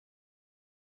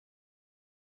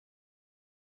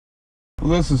Well,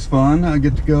 this is fun. I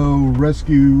get to go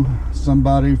rescue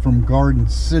somebody from Garden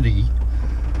City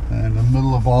in the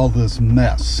middle of all this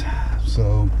mess.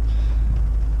 So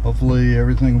hopefully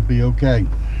everything will be okay.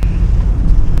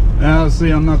 Now,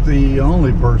 see, I'm not the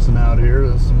only person out here.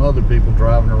 There's some other people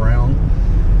driving around.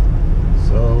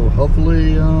 So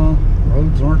hopefully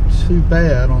roads aren't too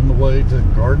bad on the way to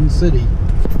Garden City.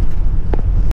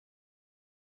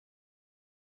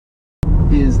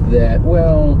 Is that,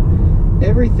 well,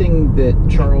 everything that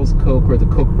Charles Koch or the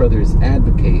Koch brothers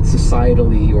advocate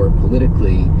societally or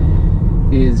politically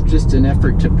is just an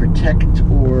effort to protect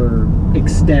or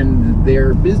extend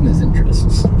their business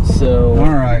interests. So,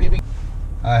 all right,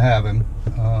 I have him.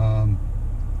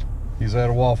 He's at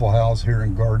a Waffle House here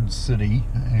in Garden City,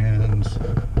 and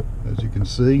as you can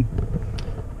see,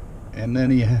 and then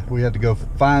we had to go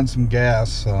find some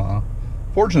gas.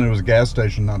 Fortunately, it was a gas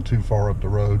station not too far up the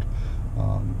road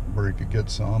where he could get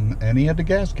some, and he had the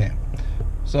gas can.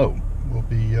 So we'll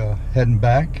be heading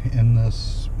back in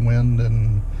this wind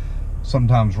and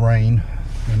sometimes rain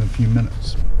in a few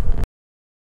minutes.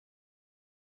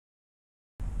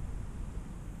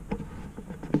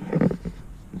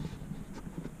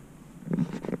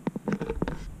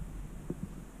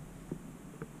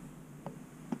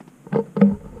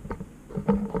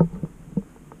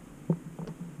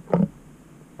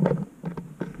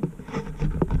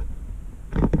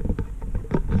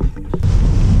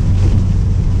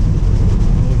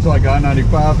 Looks like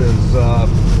I-95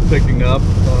 is picking up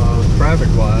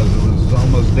traffic-wise. It was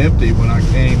almost empty when I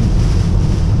came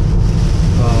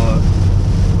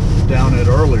down it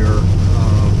earlier,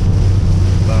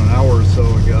 about an hour or so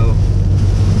ago.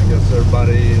 I guess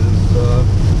everybody is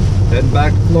heading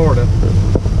back to Florida.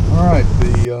 All right,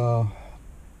 the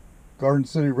Garden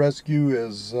City rescue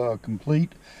is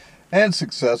complete and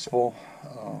successful.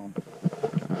 I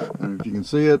don't know if you can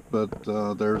see it, but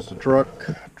there's the truck.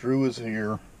 Drew is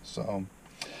here, so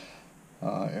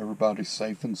everybody's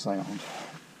safe and sound.